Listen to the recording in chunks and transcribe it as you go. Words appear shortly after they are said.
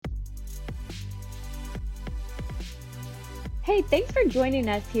Hey, thanks for joining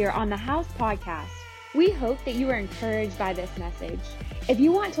us here on the House Podcast. We hope that you are encouraged by this message. If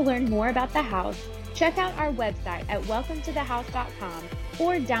you want to learn more about the House, check out our website at welcometothehouse.com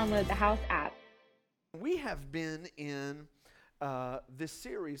or download the House app. We have been in this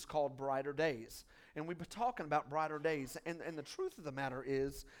series called Brighter Days, and we've been talking about brighter days, and the truth of the matter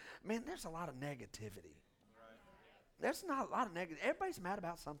is, man, there's a lot of negativity. There's not a lot of negative. Everybody's mad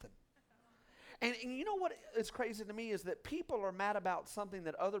about something. And you know what is crazy to me is that people are mad about something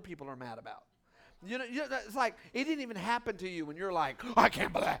that other people are mad about. You know, it's like it didn't even happen to you, and you're like, I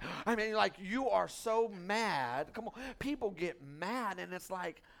can't believe that. I mean, like you are so mad. Come on, people get mad, and it's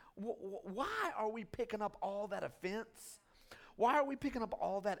like, why are we picking up all that offense? Why are we picking up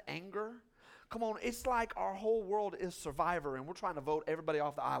all that anger? Come on, it's like our whole world is Survivor, and we're trying to vote everybody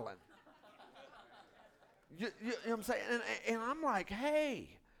off the island. You know what I'm saying? And I'm like,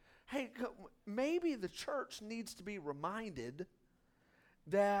 hey, maybe the church needs to be reminded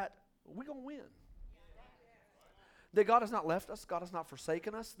that we're going to win. That God has not left us, God has not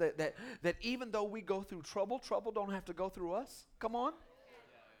forsaken us, that even though we go through trouble don't have to go through us. Come on.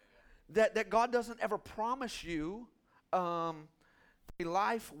 That God doesn't ever promise you a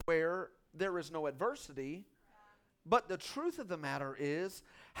life where there is no adversity. But the truth of the matter is,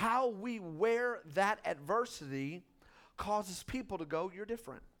 how we wear that adversity causes people to go, you're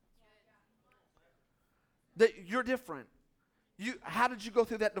different. That you're different. How did you go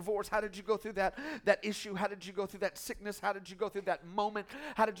through that divorce? How did you go through that issue? How did you go through that sickness? How did you go through that moment?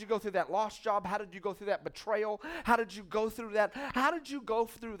 How did you go through that lost job? How did you go through that betrayal? How did you go through that? How did you go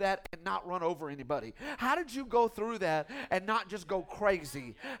through that and not run over anybody? How did you go through that and not just go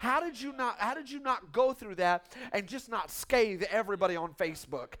crazy? How did you not go through that and just not scathe everybody on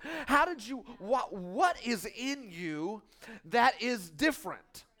Facebook? How did you what is in you that is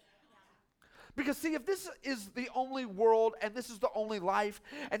different? Because see, if this is the only world and this is the only life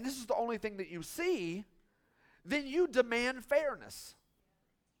and this is the only thing that you see, then you demand fairness.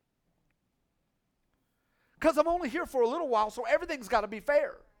 Because I'm only here for a little while, so everything's got to be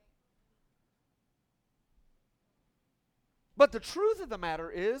fair. But the truth of the matter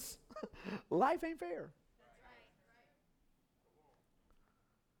is, life ain't fair.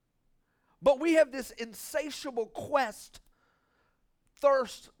 But we have this insatiable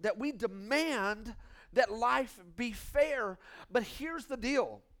thirst that we demand that life be fair. But here's the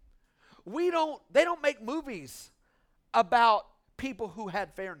deal. They don't make movies about people who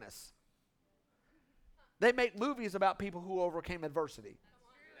had fairness. They make movies about people who overcame adversity.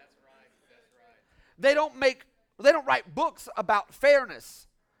 That's right. They don't write books about fairness.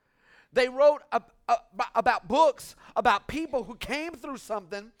 They wrote about books about people who came through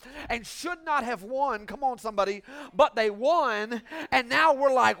something and should not have won. Come on, somebody. But they won. And now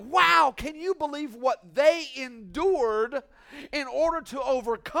we're like, wow, can you believe what they endured in order to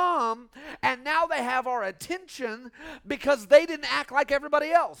overcome? And now they have our attention because they didn't act like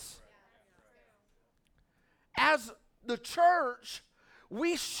everybody else. As the church,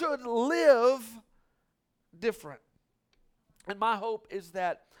 we should live different. And my hope is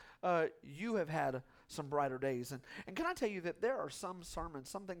that you have had some brighter days. And can I tell you that there are some sermons,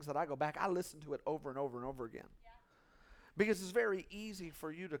 some things that I go back, I listen to it over and over and over again. Yeah. Because it's very easy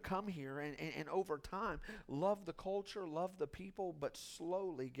for you to come here and over time love the culture, love the people, but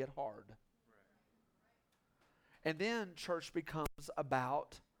slowly get hard. Right. And then church becomes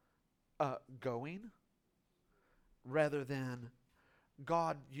about going rather than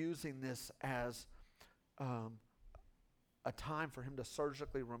God using this as a time for him to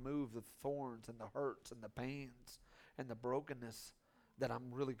surgically remove the thorns and the hurts and the pains and the brokenness that I'm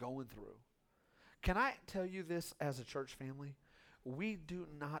really going through. Can I tell you this as a church family? We do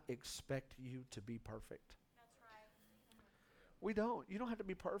not expect you to be perfect. That's right. We don't. You don't have to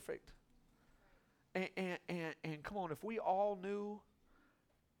be perfect. And come on, if we all knew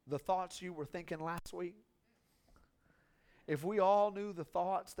the thoughts you were thinking last week, if we all knew the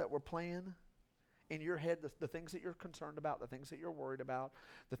thoughts that were playing in your head, the things that you're concerned about, the things that you're worried about,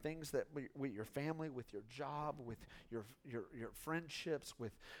 the things that with your family, with your job, with your friendships,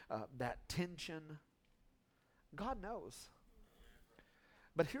 with that tension, God knows.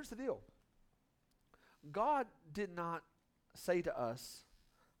 But here's the deal. God did not say to us,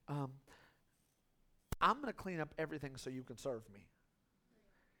 I'm going to clean up everything so you can serve me.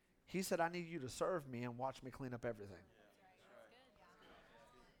 He said, I need you to serve me and watch me clean up everything.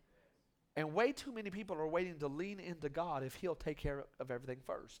 And way too many people are waiting to lean into God if he'll take care of everything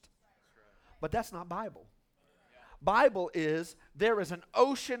first. But that's not Bible. Bible is there is an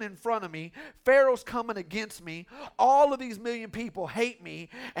ocean in front of me. Pharaoh's coming against me. All of these million people hate me.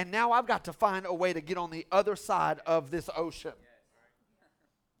 And now I've got to find a way to get on the other side of this ocean.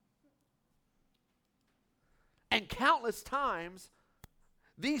 And countless times,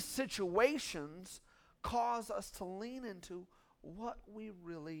 these situations cause us to lean into what we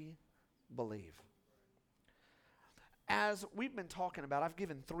really believe. As we've been talking about, I've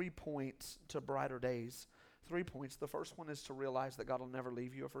given 3 points to Brighter Days. 3 points. The first one is to realize that God will never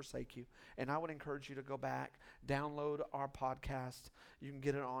leave you or forsake you. And I would encourage you to go back, download our podcast. You can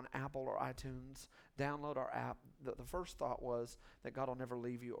get it on Apple or iTunes. Download our app. The first thought was that God will never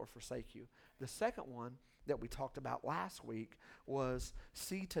leave you or forsake you. The second one that we talked about last week was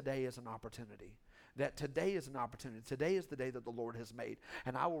see today as an opportunity. That today is an opportunity. Today is the day that the Lord has made.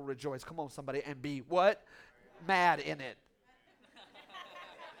 And I will rejoice, come on somebody, and be what? Mad in it.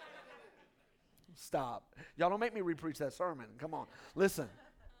 Stop. Y'all don't make me repreach that sermon. Come on. Listen.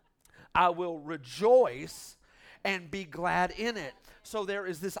 I will rejoice and be glad in it. So there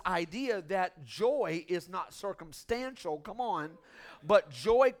is this idea that joy is not circumstantial. Come on. But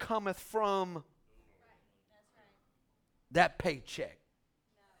joy cometh from that paycheck.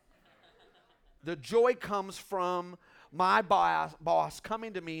 The joy comes from my boss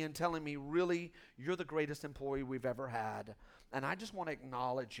coming to me and telling me, really, you're the greatest employee we've ever had. And I just want to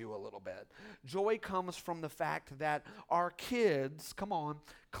acknowledge you a little bit. Joy comes from the fact that our kids, come on,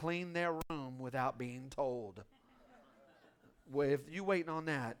 clean their room without being told. Well, if you waiting on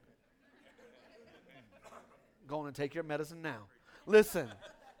that, go on and take your medicine now. Listen,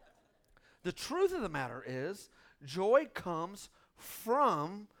 the truth of the matter is, joy comes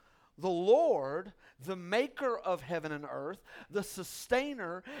from the Lord, the maker of heaven and earth, the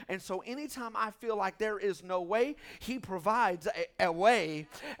sustainer. And so anytime I feel like there is no way, he provides a way.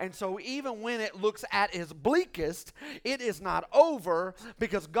 And so even when it looks at its bleakest, it is not over,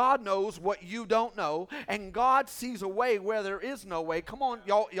 because God knows what you don't know. And God sees a way where there is no way. Come on,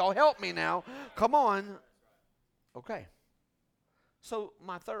 y'all help me now. Come on. Okay. So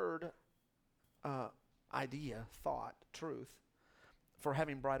my third idea, thought, truth, for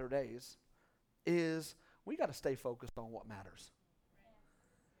having brighter days is we got to stay focused on what matters.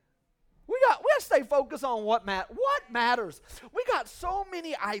 We got to stay focused on what matters. We got so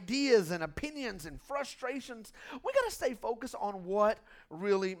many ideas and opinions and frustrations. We got to stay focused on what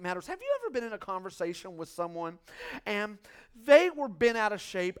really matters. Have you ever been in a conversation with someone and they were bent out of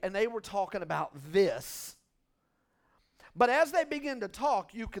shape and they were talking about this, but as they begin to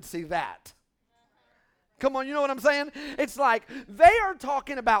talk, you could see that? Come on, you know what I'm saying? It's like they are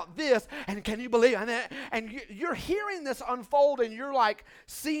talking about this, and can you believe it? And you're hearing this unfold, and you're like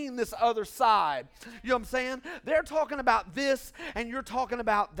seeing this other side. You know what I'm saying? They're talking about this, and you're talking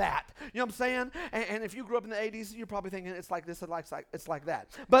about that. You know what I'm saying? And if you grew up in the 80s, you're probably thinking it's like this, it's like that.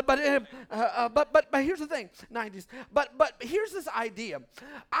 But here's the thing, 90s. But here's this idea.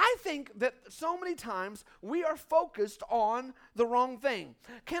 I think that so many times we are focused on the wrong thing.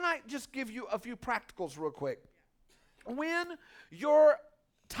 Can I just give you a few practicals real quick? When your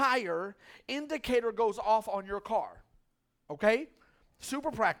tire indicator goes off on your car, okay?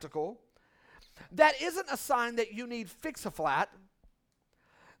 Super practical. That isn't a sign that you need Fix-A-Flat.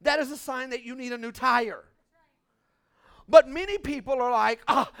 That is a sign that you need a new tire. But many people are like,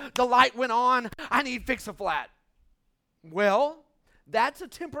 the light went on, I need Fix-A-Flat. Well, that's a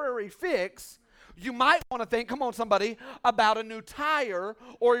temporary fix. You might want to think, come on somebody, about a new tire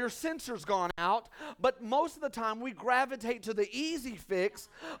or your sensor's gone out. But most of the time we gravitate to the easy fix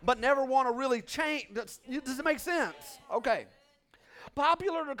but never want to really change. Does it make sense? Okay.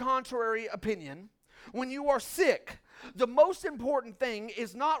 Popular to contrary opinion, when you are sick, the most important thing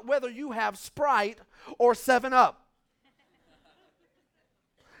is not whether you have Sprite or 7-Up.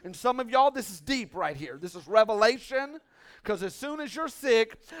 And some of y'all, this is deep right here. This is revelation. Because as soon as you're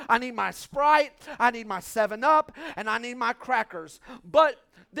sick, I need my Sprite, I need my 7-Up, and I need my crackers. But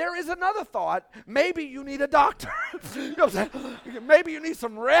there is another thought. Maybe you need a doctor. You know what I'm saying? Maybe you need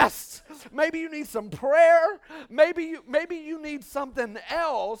some rest. Maybe you need some prayer. Maybe you need something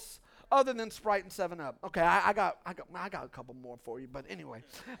else other than Sprite and 7-Up. Okay, I got a couple more for you. But anyway,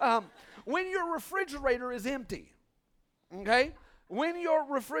 when your refrigerator is empty, okay? When your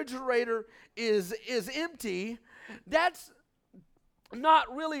refrigerator is empty, that's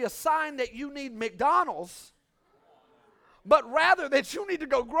not really a sign that you need McDonald's, but rather that you need to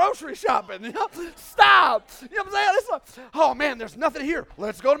go grocery shopping. You know? Stop. You know what I'm saying? It's like, oh man, there's nothing here.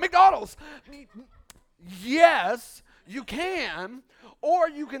 Let's go to McDonald's. Yes, You can, or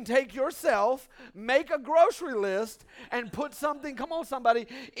you can take yourself, make a grocery list, and put something, come on somebody,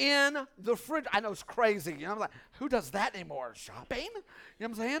 in the fridge. I know it's crazy. You know, I'm like, who does that anymore? Shopping? You know what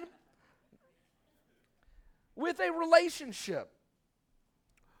I'm saying? With a relationship,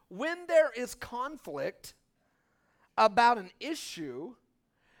 when there is conflict about an issue,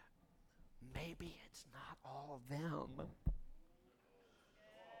 maybe it's not all them.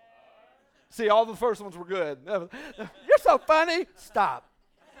 See, all the first ones were good. You're so funny. Stop.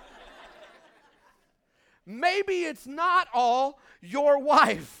 Maybe it's not all your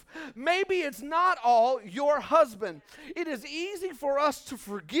wife. Maybe it's not all your husband. It is easy for us to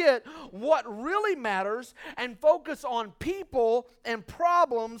forget what really matters and focus on people and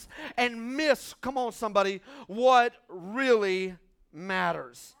problems and miss, come on somebody, what really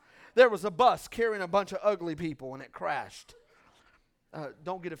matters. There was a bus carrying a bunch of ugly people and it crashed.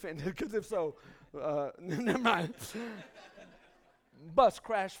 Don't get offended, because if so, never mind. Bus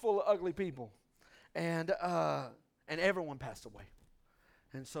crashed full of ugly people, and everyone passed away.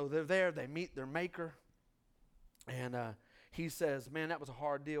 And so they're there. They meet their maker, and he says, "Man, that was a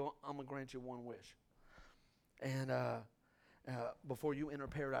hard deal. I'm gonna grant you one wish. And before you enter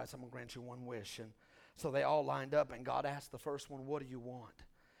paradise, I'm gonna grant you one wish." And so they all lined up, and God asked the first one, "What do you want?"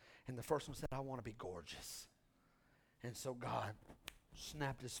 And the first one said, "I want to be gorgeous." And so God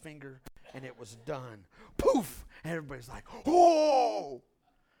snapped his finger, and it was done. Poof! And everybody's like, "Whoa!"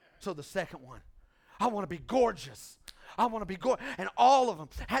 So the second one, "I want to be gorgeous. I want to be gorgeous." And all of them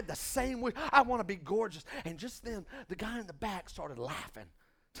had the same wish. "I want to be gorgeous." And just then, the guy in the back started laughing.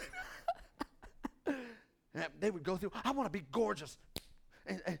 And they would go through, "I want to be gorgeous.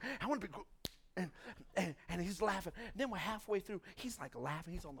 And I want to be and he's laughing. And then we're halfway through. He's like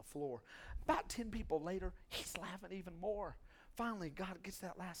laughing. He's on the floor. About 10 people later, he's laughing even more. Finally, God gets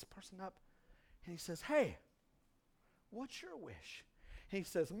that last person up, and he says, "Hey, what's your wish?" And he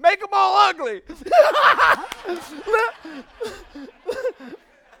says, "Make them all ugly."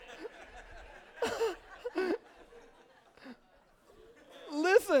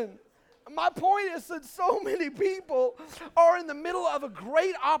 Listen, my point is that so many people are in the middle of a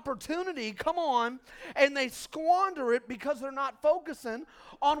great opportunity, come on, and they squander it because they're not focusing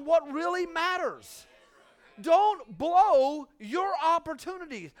on what really matters. Don't blow your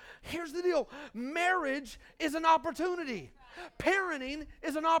opportunities. Here's the deal. Marriage is an opportunity. Parenting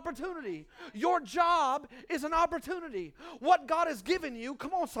is an opportunity. Your job is an opportunity. What God has given you,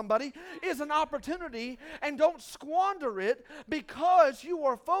 come on somebody, is an opportunity, and don't squander it because you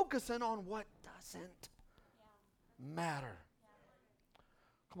are focusing on what doesn't matter.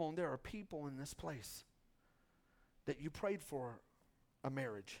 Come on, there are people in this place that you prayed for a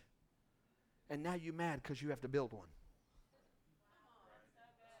marriage, and now you're mad because you have to build one.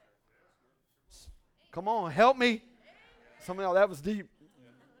 Come on, help me. Some of y'all, that was deep.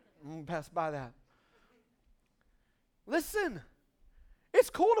 I'm going to pass by that. Listen,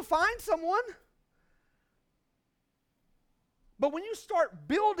 it's cool to find someone. But when you start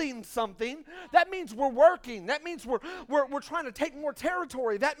building something, that means we're working. That means we're trying to take more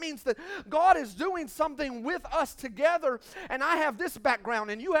territory. That means that God is doing something with us together. And I have this background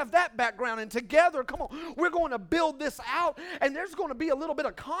and you have that background. And together, come on, we're going to build this out. And there's going to be a little bit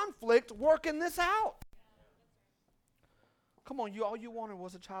of conflict working this out. Come on, all you wanted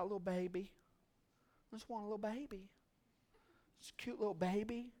was a child, a little baby. I just want a little baby. Just a cute little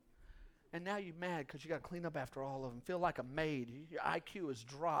baby. And now you're mad because you got to clean up after all of them. Feel like a maid. Your IQ has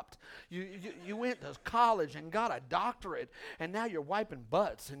dropped. You went to college and got a doctorate, and now you're wiping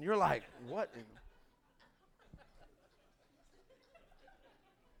butts, and you're like, what?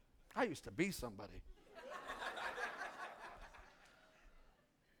 I used to be somebody.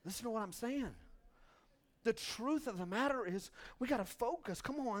 Listen to what I'm saying. The truth of the matter is we got to focus,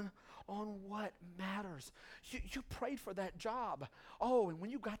 come on what matters. You prayed for that job. Oh, and when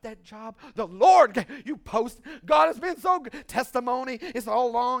you got that job, the Lord, you post, God has been so good. Testimony, it's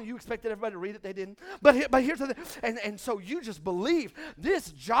all long. You expected everybody to read it. They didn't. But here's the thing. And so you just believe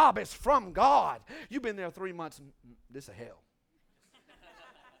this job is from God. You've been there 3 months. This is hell.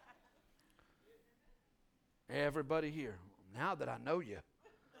 Everybody here, now that I know you,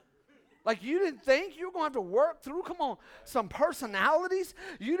 like you didn't think you were going to have to work through, come on, some personalities.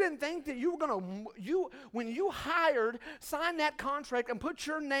 You didn't think that you were going to, when you hired, sign that contract and put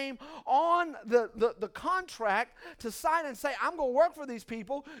your name on the contract to sign and say, I'm going to work for these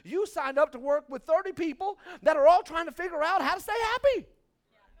people. You signed up to work with 30 people that are all trying to figure out how to stay happy.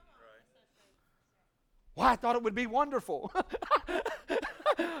 Well, I thought it would be wonderful.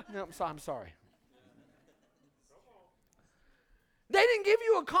 No, I'm sorry. They didn't give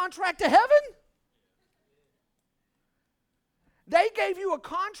you a contract to heaven. They gave you a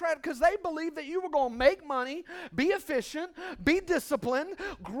contract because they believed that you were going to make money, be efficient, be disciplined,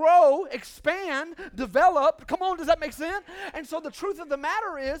 grow, expand, develop. Come on, does that make sense? And so the truth of the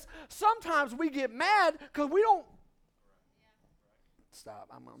matter is, sometimes we get mad because we don't. Stop,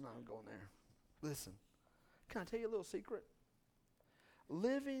 I'm not going there. Listen, can I tell you a little secret?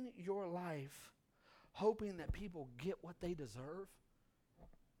 Living your life hoping that people get what they deserve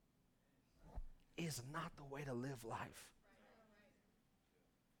is not the way to live life.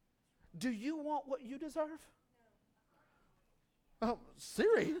 Do you want what you deserve? Oh,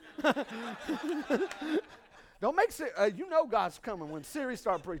 Siri. Don't make Siri. You know God's coming when Siri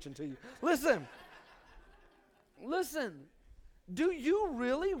start preaching to you. Listen. Do you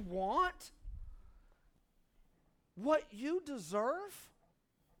really want what you deserve?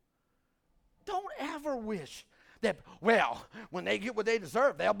 Don't ever wish that, well, when they get what they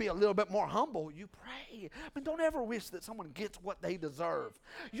deserve, they'll be a little bit more humble. You pray. I mean, don't ever wish that someone gets what they deserve.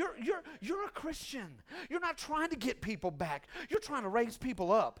 You're a Christian. You're not trying to get people back. You're trying to raise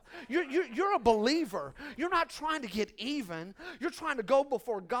people up. You're a believer. You're not trying to get even. You're trying to go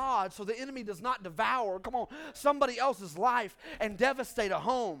before God so the enemy does not devour, come on, somebody else's life and devastate a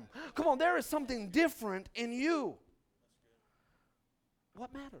home. Come on, there is something different in you.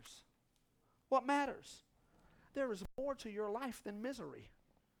 What matters? What matters? There is more to your life than misery.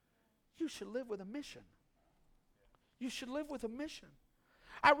 You should live with a mission. You should live with a mission.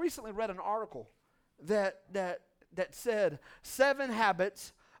 I recently read an article that said 7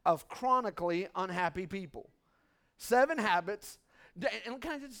 habits of chronically unhappy people. 7 habits. And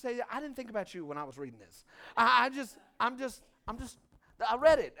can I just say that I didn't think about you when I was reading this. I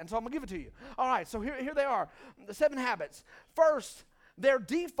read it, and so I'm gonna give it to you. All right, so here they are. The 7 habits. First, their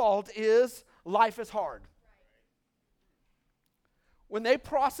default is life is hard. When they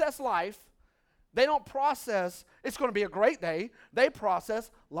process life, they don't process it's going to be a great day. They process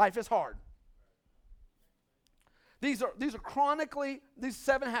life is hard. These are chronically, these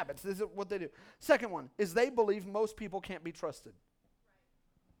 7 habits. This is what they do. Second one is they believe most people can't be trusted.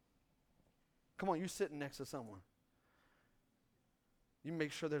 Come on, you're sitting next to someone. You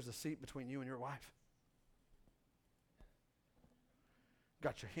make sure there's a seat between you and your wife.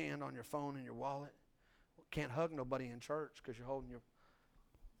 Got your hand on your phone and your wallet. Can't hug nobody in church because you're holding your...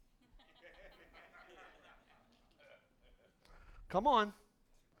 Come on.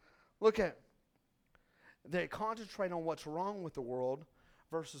 Look at it. They concentrate on what's wrong with the world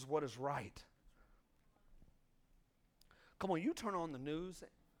versus what is right. Come on, you turn on the news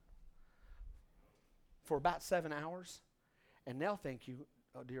for about 7 hours, and they'll think you,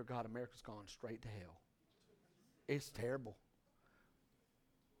 oh dear God, America's gone straight to hell. It's terrible.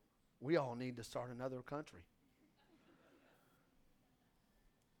 We all need to start another country.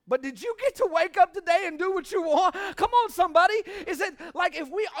 But did you get to wake up today and do what you want? Come on, somebody. Is it like if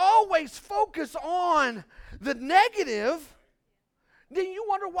we always focus on the negative, then you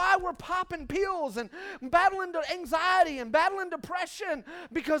wonder why we're popping pills and battling anxiety and battling depression?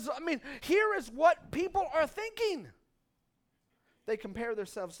 Because, I mean, here is what people are thinking. They compare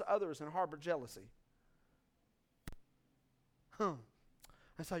themselves to others and harbor jealousy.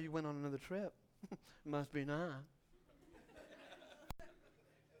 I saw you went on another trip. Must be nice.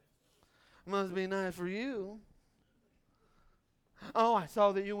 Must be nice for you. Oh, I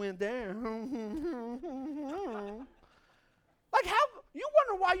saw that you went there. Like how, you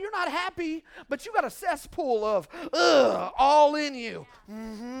wonder why you're not happy, but you got a cesspool of all in you.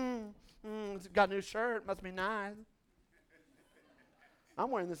 Got a new shirt, must be nice. I'm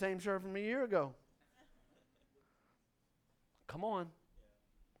wearing the same shirt from a year ago. Come on.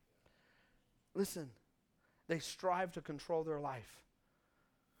 Listen, they strive to control their life.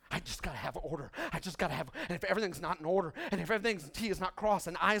 I just got to have order. I just got to have, and if everything's not in order, and if everything's T is not crossed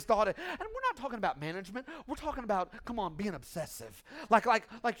and I is dotted, and we're not talking about management. We're talking about, come on, being obsessive. Like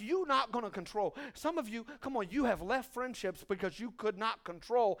you not going to control. Some of you, come on, you have left friendships because you could not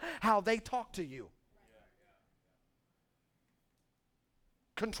control how they talk to you.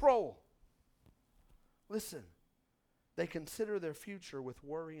 Control. Listen, they consider their future with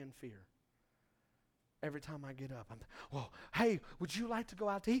worry and fear. Every time I get up, well, hey, would you like to go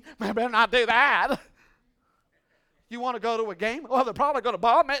out to eat? Man, I better not do that. You want to go to a game? Well, they're probably going to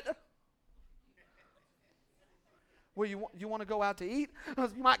bomb it. Well, you want to go out to eat?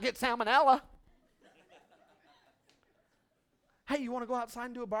 You might get salmonella. Hey, you want to go outside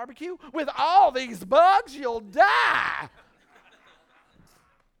and do a barbecue? With all these bugs, you'll die.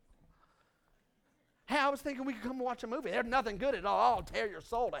 Hey, I was thinking we could come watch a movie. There's nothing good at all. I'll tear your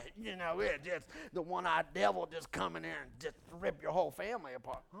soul to, it just, the one-eyed devil just come in there and just rip your whole family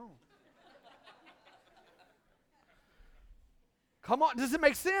apart. Oh. Come on, does it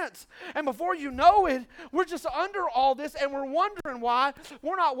make sense? And before you know it, we're just under all this and we're wondering why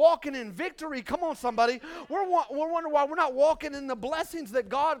we're not walking in victory. Come on, somebody. We're wondering why we're not walking in the blessings that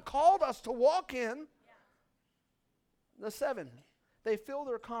God called us to walk in. The 7, they fill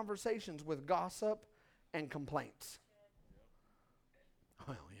their conversations with gossip and complaints.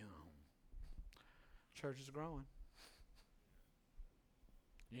 Well, church is growing.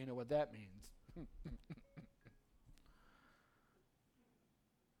 You know what that means.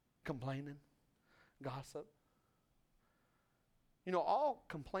 Complaining, gossip. All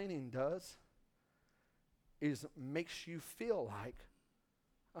complaining does is makes you feel like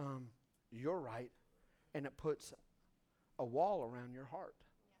you're right, and it puts a wall around your heart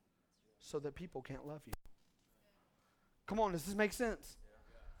so that people can't love you. Come on, does this make sense?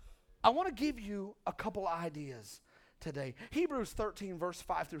 I want to give you a couple ideas today. Hebrews 13, verse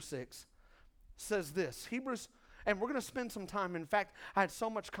 5 through 6 says this. And we're going to spend some time. In fact, I had so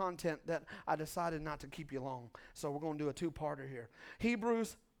much content that I decided not to keep you long. So we're going to do a two-parter here.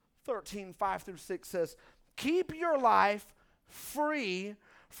 Hebrews 13, 5 through 6 says, keep your life free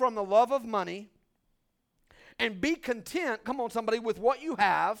from the love of money and be content, come on somebody, with what you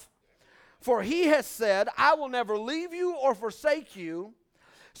have. For he has said, I will never leave you or forsake you.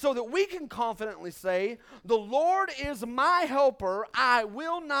 So that we can confidently say, the Lord is my helper, I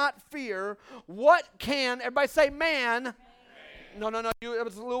will not fear. What can, everybody say man. No, it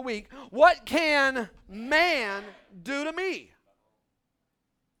was a little weak. What can man do to me?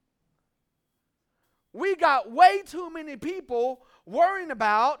 We got way too many people worrying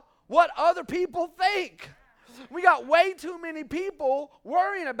about what other people think. We got way too many people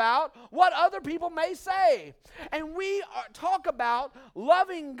worrying about what other people may say. And we talk about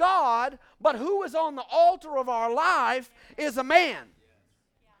loving God, but who is on the altar of our life is a man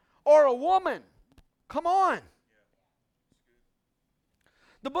or a woman. Come on.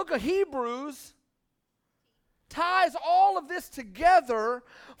 The book of Hebrews ties all of this together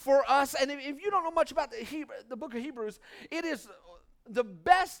for us. And if you don't know much about the book of Hebrews, it is the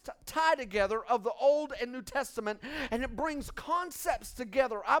best tie together of the Old and New Testament, and it brings concepts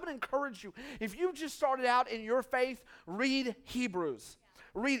together. I would encourage you, if you just started out in your faith, read Hebrews.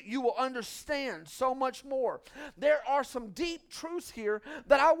 Read, you will understand so much more. There are some deep truths here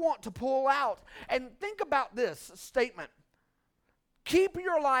that I want to pull out. And think about this statement. Keep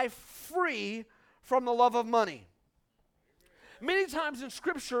your life free from the love of money. Many times in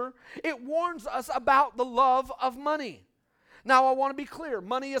Scripture, it warns us about the love of money. Now, I want to be clear.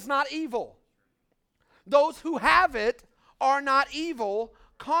 Money is not evil. Those who have it are not evil,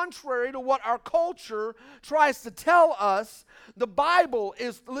 contrary to what our culture tries to tell us. The Bible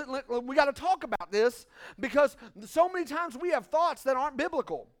is, we got to talk about this because so many times we have thoughts that aren't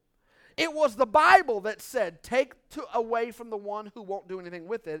biblical. It was the Bible that said, take away from the one who won't do anything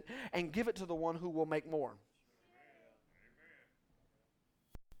with it and give it to the one who will make more.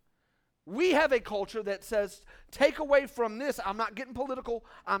 We have a culture that says, take away from this. I'm not getting political.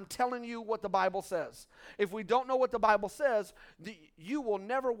 I'm telling you what the Bible says. If we don't know what the Bible says, you will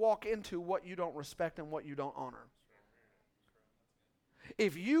never walk into what you don't respect and what you don't honor.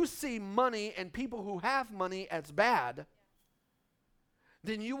 If you see money and people who have money as bad,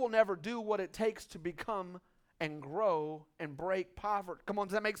 then you will never do what it takes to become and grow and break poverty. Come on,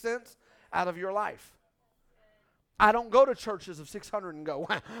 does that make sense? Out of your life. I don't go to churches of 600 and go,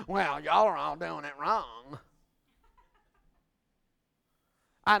 well, y'all are all doing it wrong.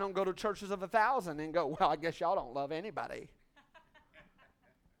 I don't go to churches of 1,000 and go, well, I guess y'all don't love anybody.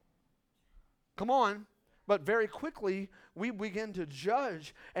 Come on. But very quickly, we begin to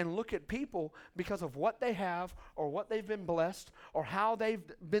judge and look at people because of what they have or what they've been blessed or how they've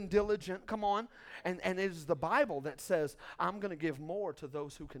been diligent. Come on. And it is the Bible that says, I'm going to give more to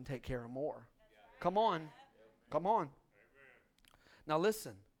those who can take care of more. Come on. Come on. Now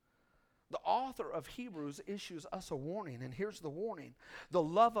listen. The author of Hebrews issues us a warning, and here's the warning. The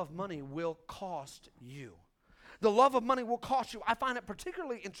love of money will cost you. The love of money will cost you. I find it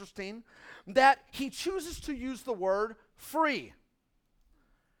particularly interesting that he chooses to use the word free.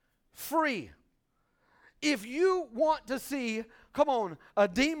 Free. If you want to see, come on, a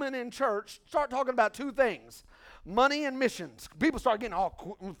demon in church, start talking about two things. Money and missions. People start getting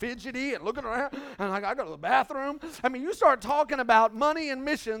all fidgety and looking around, and like, I go to the bathroom. I mean, you start talking about money and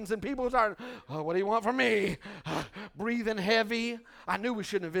missions, and people start, oh, what do you want from me? Breathing heavy. I knew we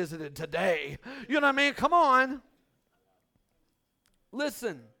shouldn't have visited today. You know what I mean? Come on.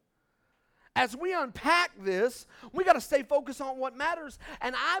 Listen. As we unpack this, we got to stay focused on what matters.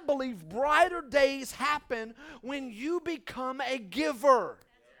 And I believe brighter days happen when you become a giver.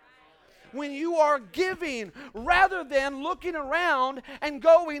 when you are giving rather than looking around and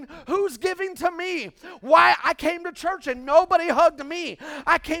going, who's giving to me? Why I came to church and nobody hugged me.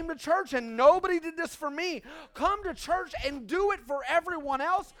 I came to church and nobody did this for me. Come to church and do it for everyone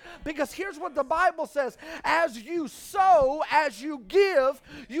else, because here's what the Bible says: as you sow, as you give,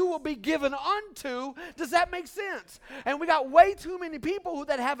 you will be given unto. Does that make sense? And we got way too many people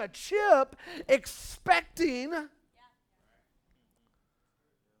that have a chip expecting.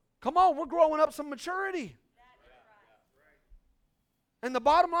 Come on, we're growing up some maturity. And the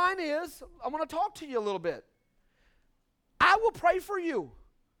bottom line is, I want to talk to you a little bit. I will pray for you.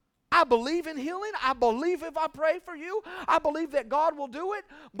 I believe in healing. I believe if I pray for you, I believe that God will do it.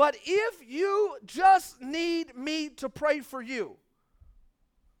 But if you just need me to pray for you,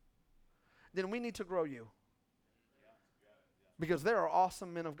 then we need to grow you. Because there are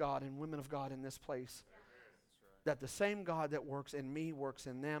awesome men of God and women of God in this place. That the same God that works in me works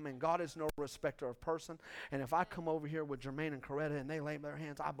in them, and God is no respecter of person. And if I come over here with Jermaine and Coretta and they lay their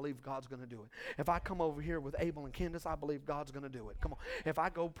hands, I believe God's going to do it. If I come over here with Abel and Candace, I believe God's going to do it. Come on. If I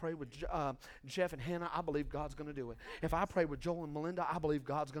go pray with Jeff and Hannah, I believe God's going to do it. If I pray with Joel and Melinda, I believe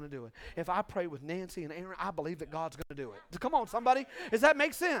God's going to do it. If I pray with Nancy and Aaron, I believe that God's going to do it. Come on, somebody. Does that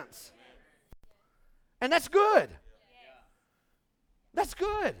make sense? And that's good. That's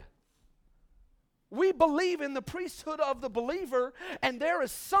good. We believe in the priesthood of the believer, and there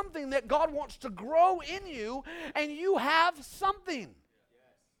is something that God wants to grow in you, and you have something.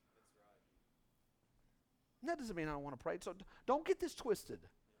 And that doesn't mean I don't want to pray. So don't get this twisted.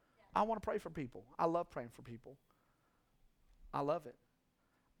 I want to pray for people. I love praying for people. I love it.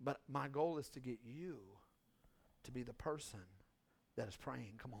 But my goal is to get you to be the person that is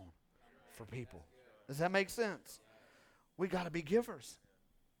praying, come on, for people. Does that make sense? We got to be givers.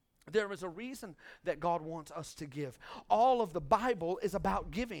 There is a reason that God wants us to give. All of the Bible is about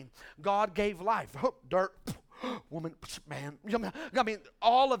giving. God gave life. Dirt, woman, man. I mean,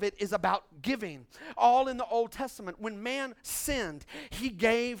 all of it is about giving. All in the Old Testament. When man sinned, he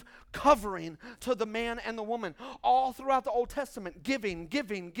gave covering to the man and the woman. All throughout the Old Testament, giving,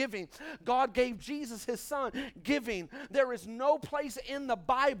 giving, giving. God gave Jesus his son, giving. There is no place in the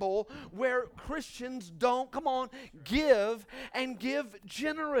Bible where Christians don't, come on, give and give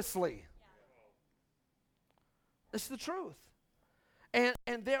generously. It's the truth. And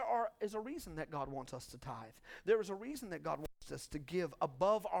there is a reason that God wants us to tithe. There is a reason that God wants us to give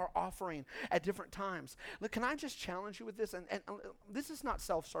above our offering at different times. Look, can I just challenge you with this? And this is not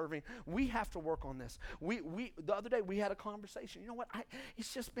self-serving. We have to work on this. We the other day we had a conversation. You know what?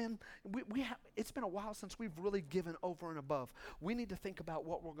 It's just been it's been a while since we've really given over and above. We need to think about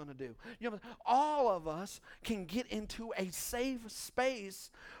what we're going to do. You know, all of us can get into a safe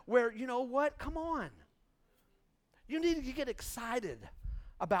space where, you know what? Come on. You need to get excited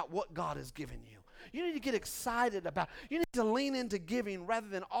about what God has given you. You need to get excited about, you need to lean into giving rather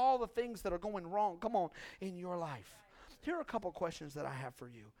than all the things that are going wrong, come on, in your life. Here are a couple questions that I have for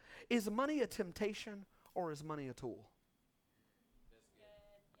you. Is money a temptation or is money a tool?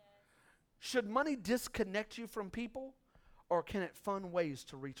 Should money disconnect you from people or can it fund ways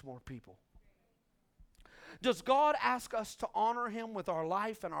to reach more people? Does God ask us to honor him with our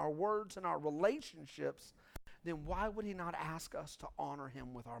life and our words and our relationships? Then why would he not ask us to honor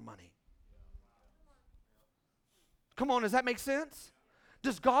him with our money? Come on, does that make sense?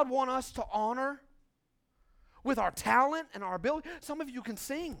 Does God want us to honor with our talent and our ability? Some of you can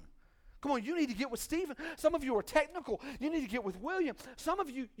sing. Come on, you need to get with Stephen. Some of you are technical. You need to get with William. Some of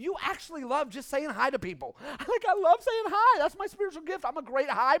you, you actually love just saying hi to people. I love saying hi. That's my spiritual gift. I'm a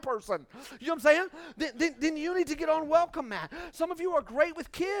great hi person. You know what I'm saying? Then you need to get on welcome mat. Some of you are great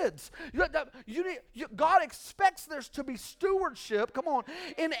with kids. God expects there to be stewardship, come on,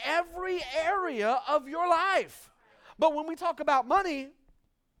 in every area of your life. But when we talk about money,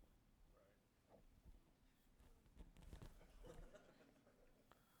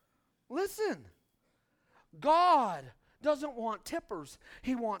 listen, God doesn't want tippers.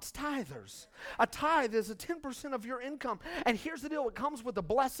 He wants tithers. A tithe is a 10% of your income. And here's the deal. It comes with a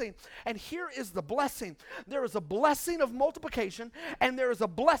blessing. And here is the blessing. There is a blessing of multiplication and there is a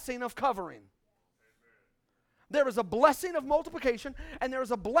blessing of covering. There is a blessing of multiplication and there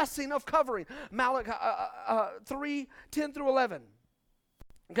is a blessing of covering. Malachi 3:10 through 11.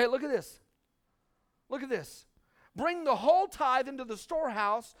 Okay, look at this. Look at this. Bring the whole tithe into the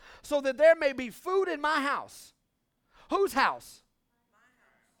storehouse so that there may be food in my house. Whose house?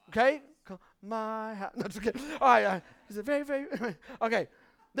 Okay? My house. No, okay. All right. Is it very, very? Okay.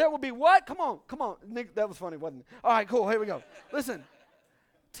 There will be what? Come on. Nick, that was funny, wasn't it? All right, cool. Here we go. Listen.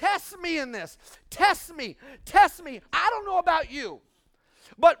 Test me in this. Test me. I don't know about you.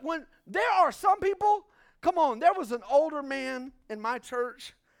 But when there are some people, come on, there was an older man in my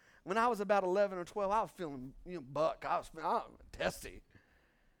church when I was about 11 or 12. I was feeling, buck. I was testy.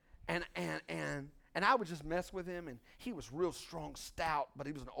 And I would just mess with him, and he was real strong, stout, but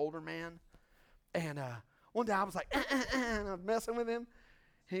he was an older man. And one day I was like, and I was messing with him.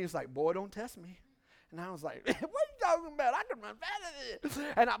 He was like, boy, don't test me. And I was like, what are you talking about? I can run faster than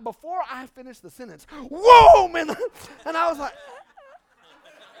this. And before I finished the sentence, whoa, man. And I was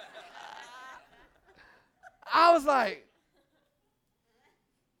like,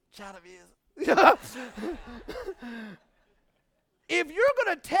 child of his. If you're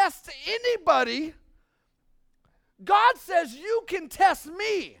going to test anybody, God says you can test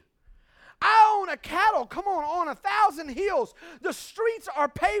me. I own a cattle, come on 1,000 hills. The streets are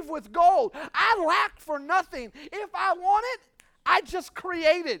paved with gold. I lack for nothing. If I want it, I just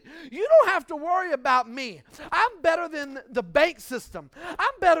create it. You don't have to worry about me. I'm better than the bank system.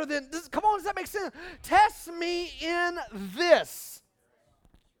 I'm better than this. Come on, does that make sense? Test me in this.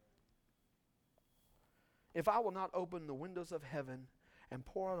 If I will not open the windows of heaven and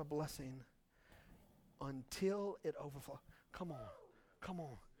pour out a blessing until it overflows. Come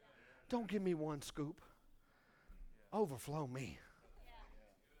on. Don't give me one scoop. Overflow me.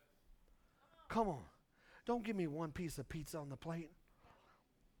 Come on. Don't give me one piece of pizza on the plate.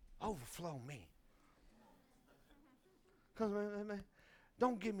 Overflow me.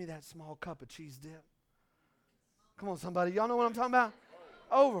 Don't give me that small cup of cheese dip. Come on, somebody. Y'all know what I'm talking about?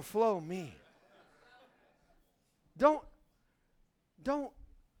 Overflow me. Don't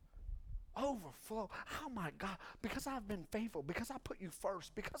overflow. Oh my God. Because I've been faithful. Because I put you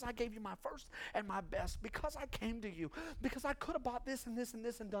first. Because I gave you my first and my best. Because I came to you. Because I could have bought this and this and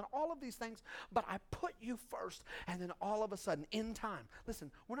this and done all of these things. But I put you first. And then all of a sudden, in time.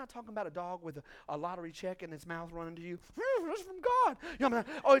 Listen, we're not talking about a dog with a lottery check in its mouth running to you. It's from God. You know what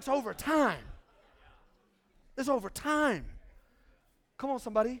I mean? Oh, it's over time. It's over time. Come on,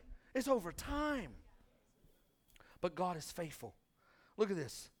 somebody. It's over time. But God is faithful. Look at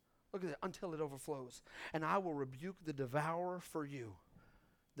this. Look at that. Until it overflows. And I will rebuke the devourer for you.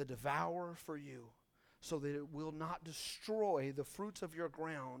 The devourer for you. So that it will not destroy the fruits of your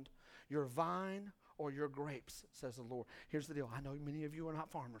ground, your vine, or your grapes, says the Lord. Here's the deal. I know many of you are not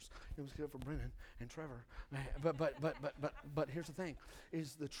farmers. It was good for Brennan and Trevor. But here's the thing.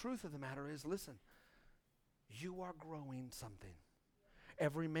 Is the truth of the matter is, listen, you are growing something.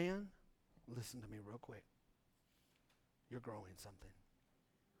 Every man, listen to me real quick. You're growing something.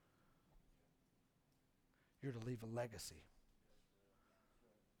 You're to leave a legacy.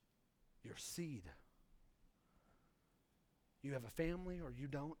 Your seed. You have a family or you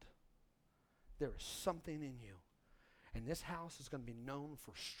don't. There is something in you. And this house is going to be known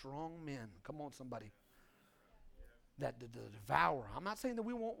for strong men. Come on, somebody. That the devourer, I'm not saying that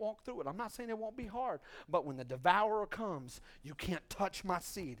we won't walk through it. I'm not saying it won't be hard. But when the devourer comes, you can't touch my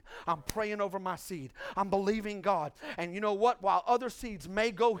seed. I'm praying over my seed. I'm believing God. And you know what? While other seeds may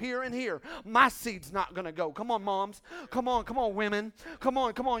go here and here, my seed's not going to go. Come on, moms. Come on, women. Come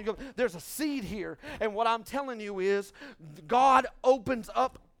on. There's a seed here. And what I'm telling you is God opens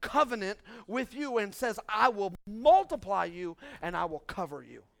up covenant with you and says, I will multiply you and I will cover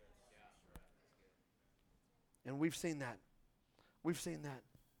you. And we've seen that.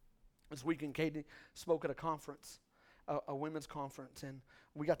 This weekend, Katie spoke at a conference, a women's conference, and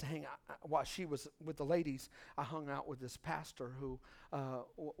we got to hang out. While she was with the ladies, I hung out with this pastor who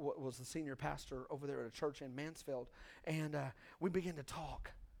was the senior pastor over there at a church in Mansfield. And we began to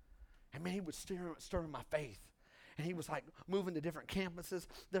talk. And man, he was stirring my faith. And he was like moving to different campuses.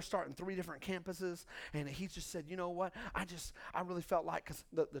 They're starting 3 different campuses. And he just said, you know what? I really felt like, because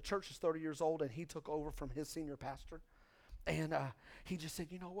the church is 30 years old and he took over from his senior pastor. And he just said,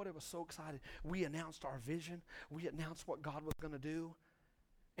 you know what? It was so excited. We announced our vision. We announced what God was going to do.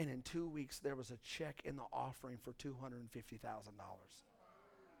 And in 2 weeks, there was a check in the offering for $250,000.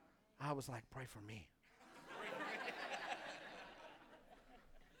 I was like, pray for me.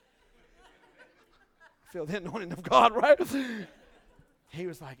 Feel the anointing of God, right? He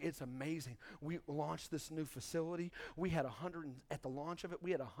was like, it's amazing. We launched this new facility. We had at the launch of it,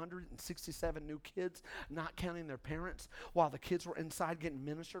 we had 167 new kids, not counting their parents. While the kids were inside getting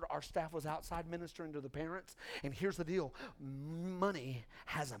ministered, our staff was outside ministering to the parents. And here's the deal. Money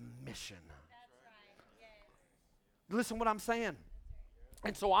has a mission. That's right. Yes. Listen what I'm saying.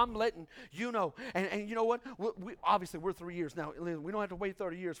 And so I'm letting you know, and you know what? We obviously we're 3 years now. We don't have to wait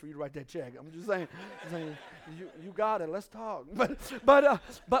 30 years for you to write that check. I'm just saying, you got it. Let's talk.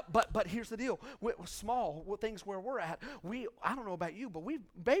 But here's the deal. We're small things where we're at. I don't know about you, but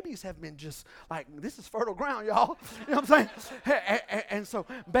babies have been just like, this is fertile ground, y'all. You know what I'm saying? And so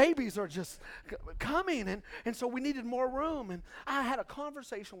babies are just coming, and so we needed more room. And I had a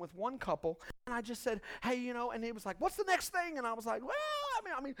conversation with one couple, and I just said, hey, you know, and he was like, what's the next thing? And I was like, well,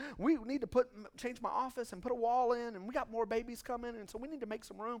 I mean, we need to change my office and put a wall in, and we got more babies coming, and so we need to make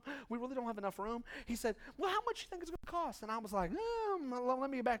some room. We really don't have enough room. He said, well, how much do you think it's going to cost? And I was like, let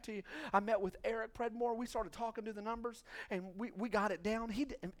me get back to you. I met with Eric Predmore. We started talking to the numbers, and we got it down.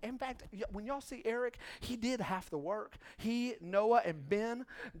 In fact, when y'all see Eric, he did half the work. Noah, and Ben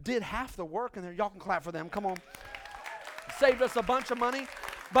did half the work, and y'all can clap for them. Come on. Saved us a bunch of money.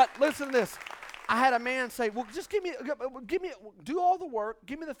 But listen to this. I had a man say, well, just give me, do all the work,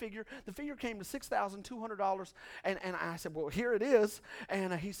 give me the figure. The figure came to $6,200, and I said, well, here it is.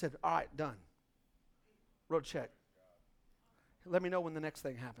 And he said, all right, done. Wrote a check. Let me know when the next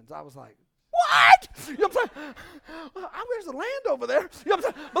thing happens. I was like, what? You know what I'm saying? Well, there's the land over there. You know what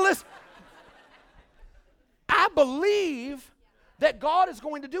I'm saying? But listen, I believe that God is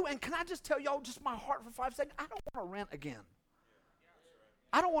going to do, and can I just tell y'all just my heart for 5 seconds? I don't want to rent again.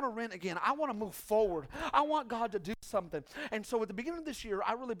 I don't want to rent again. I want to move forward. I want God to do something. And so at the beginning of this year,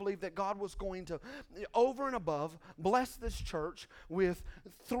 I really believe that God was going to, over and above, bless this church with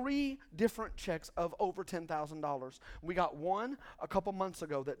 3 different checks of over $10,000. We got one a couple months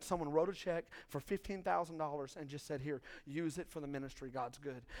ago that someone wrote a check for $15,000 and just said, here, use it for the ministry. God's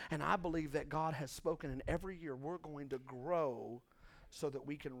good. And I believe that God has spoken, and every year we're going to grow so that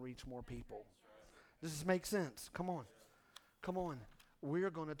we can reach more people. Does this make sense? Come on. Come on.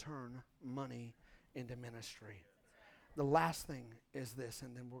 We're going to turn money into ministry. The last thing is this,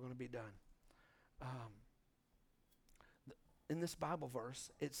 and then we're going to be done. In this Bible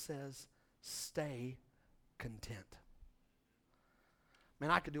verse, it says, stay content. Man,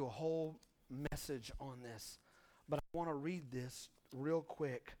 I could do a whole message on this, but I want to read this real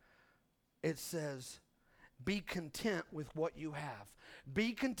quick. It says, be content with what you have.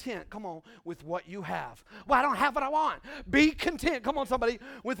 Be content, come on, with what you have. Well, I don't have what I want. Be content, come on, somebody,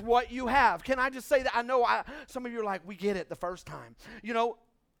 with what you have. Can I just say that? I know some of you are like, we get it the first time. You know,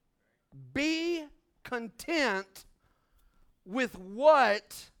 be content with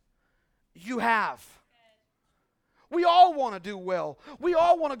what you have. We all want to do well. We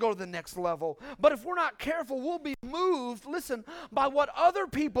all want to go to the next level. But if we're not careful, we'll be moved, listen, by what other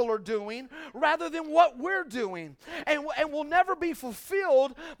people are doing rather than what we're doing. And we'll never be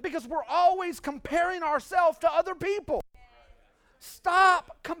fulfilled because we're always comparing ourselves to other people.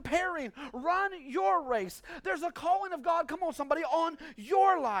 Stop comparing. Run your race. There's a calling of God, come on somebody, on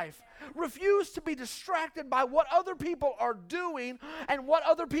your life. Refuse to be distracted by what other people are doing and what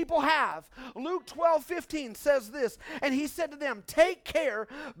other people have. Luke 12:15 says this, and he said to them, take care,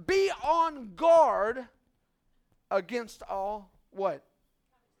 be on guard against all, what?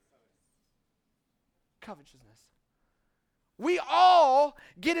 Covetousness. We all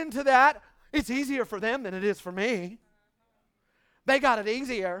get into that. It's easier for them than it is for me. They got it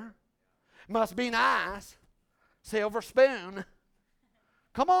easier. Must be nice. Silver spoon.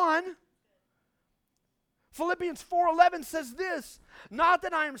 Come on. Philippians 4:11 says this, not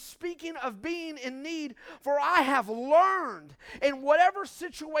that I am speaking of being in need, for I have learned in whatever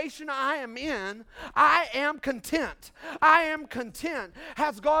situation I am in, I am content. I am content.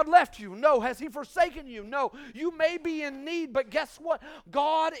 Has God left you? No. Has He forsaken you? No. You may be in need, but guess what?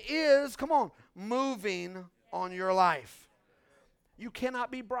 God is, come on, moving on your life. You cannot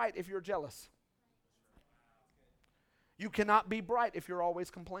be bright if you're jealous. You cannot be bright if you're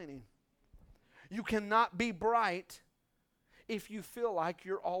always complaining. You cannot be bright if you feel like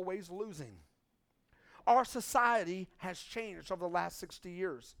you're always losing. Our society has changed over the last 60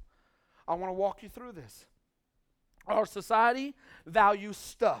 years. I want to walk you through this. Our society values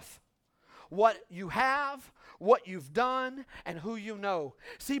stuff. What you have, what you've done, and who you know.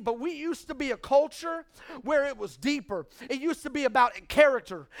 See, but we used to be a culture where it was deeper. It used to be about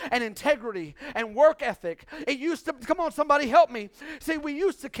character and integrity and work ethic. It used to, come on somebody, help me. See, we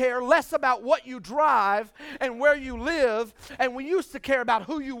used to care less about what you drive and where you live, and we used to care about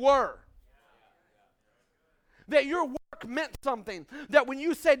who you were. That your work meant something. That when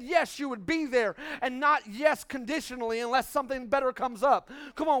you said yes, you would be there, and not yes conditionally unless something better comes up.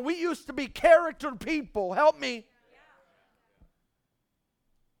 Come on, we used to be character people. Help me.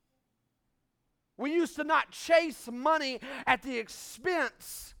 We used to not chase money at the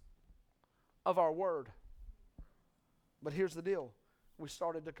expense of our word. But here's the deal. we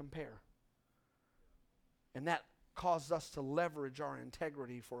started to compare. And that caused us to leverage our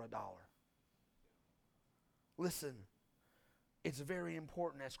integrity for $1. Listen, it's very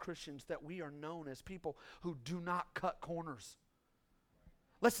important as Christians that we are known as people who do not cut corners.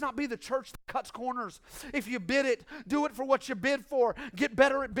 Let's not be the church that cuts corners. If you bid it, do it for what you bid for. Get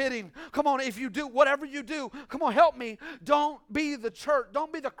better at bidding. Come on, if you do whatever you do, come on, help me. Don't be the church.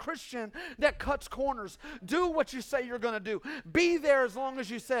 Don't be the Christian that cuts corners. Do what you say you're going to do. Be there as long as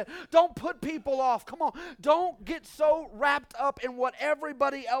you said. Don't put people off. Come on. Don't get so wrapped up in what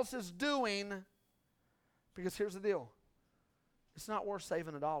everybody else is doing. Because here's the deal. It's not worth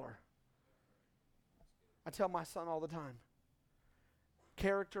saving $1. I tell my son all the time.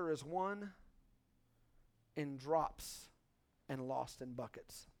 Character is won in drops and lost in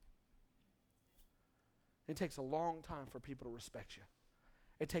buckets. It takes a long time for people to respect you.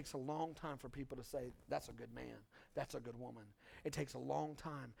 It takes a long time for people to say, that's a good man, that's a good woman. It takes a long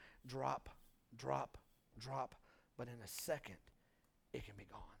time, drop, drop, drop, but in a second, it can be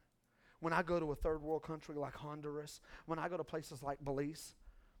gone. When I go to a third world country like Honduras, when I go to places like Belize,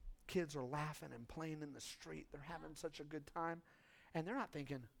 kids are laughing and playing in the street. They're having such a good time. And they're not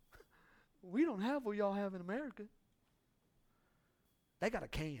thinking, we don't have what y'all have in America. They got a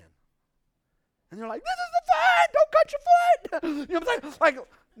can. And they're like, this is the fun. Don't cut your foot. You know what I'm saying?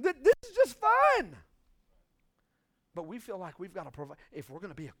 Like, this is just fun. But we feel like we've got to provide, if we're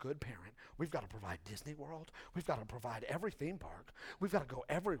going to be a good parent, we've got to provide Disney World. We've got to provide every theme park. We've got to go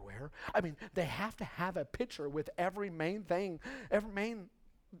everywhere. I mean, they have to have a picture with every main thing, every main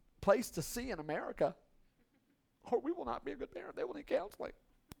place to see in America. Or we will not be a good parent. They will need counseling.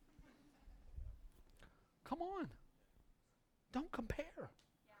 Come on. Don't compare.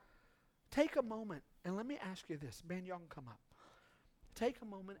 Yeah. Take a moment, and let me ask you this. Ben, y'all can come up. Take a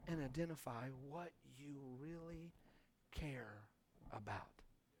moment and identify what you really care about.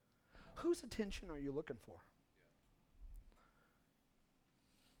 Whose attention are you looking for?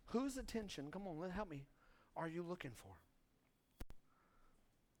 Whose attention, come on, help me, are you looking for?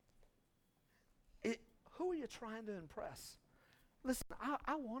 Who are you trying to impress? Listen,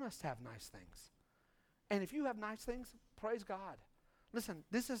 I want us to have nice things. And if you have nice things, praise God. Listen,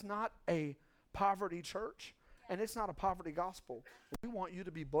 this is not a poverty church, and it's not a poverty gospel. We want you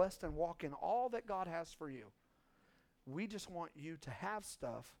to be blessed and walk in all that God has for you. We just want you to have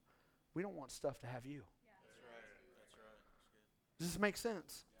stuff. We don't want stuff to have you. Yeah. That's right. Does this make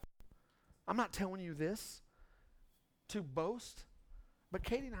sense? I'm not telling you this to boast, but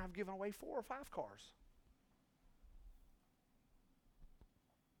Katie and I have given away 4 or 5 cars.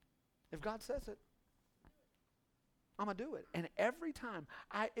 If God says it, I'm going to do it. And every time,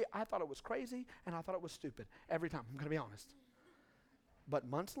 I thought it was crazy and I thought it was stupid. Every time, I'm going to be honest. But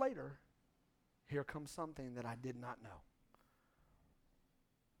months later, here comes something that I did not know.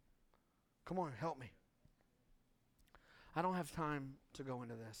 Come on, help me. I don't have time to go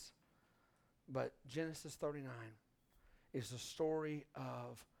into this. But Genesis 39 is the story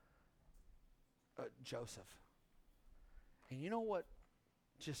of Joseph. And you know what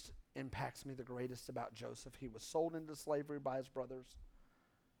just impacts me the greatest about Joseph? He was sold into slavery by his brothers.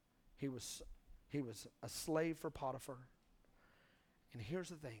 He was a slave for Potiphar. And here's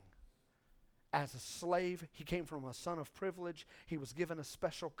the thing. As a slave, he came from a son of privilege. He was given a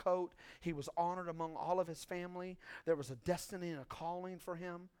special coat. He was honored among all of his family. There was a destiny and a calling for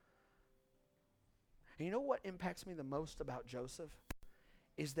him. And you know what impacts me the most about Joseph?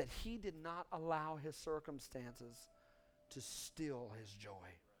 Is that he did not allow his circumstances to steal his joy.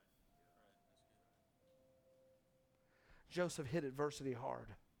 Joseph hit adversity hard,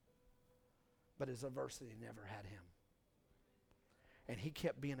 but his adversity never had him. And he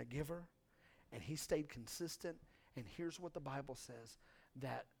kept being a giver, and he stayed consistent. And here's what the Bible says,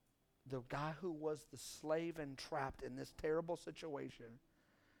 that the guy who was the slave and trapped in this terrible situation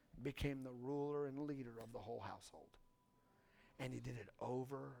became the ruler and leader of the whole household. And he did it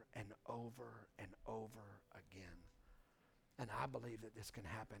over and over and over again. And I believe that this can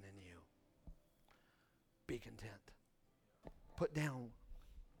happen in you. Be content. Put down.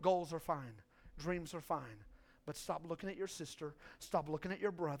 Goals are fine. Dreams are fine. But stop looking at your sister. Stop looking at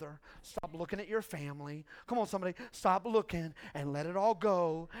your brother. Stop looking at your family. Come on, somebody. Stop looking and let it all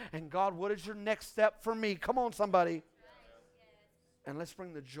go. And God, what is your next step for me? Come on, somebody. And let's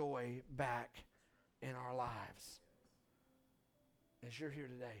bring the joy back in our lives. As you're here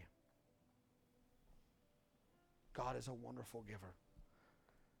today, God is a wonderful giver.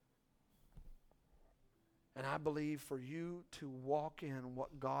 And I believe for you to walk in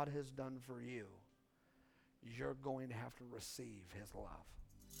what God has done for you, you're going to have to receive His love.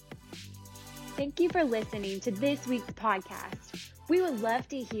 Thank you for listening to this week's podcast. We would love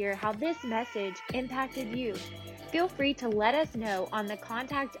to hear how this message impacted you. Feel free to let us know on the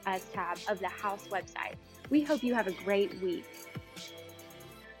Contact Us tab of the House website. We hope you have a great week.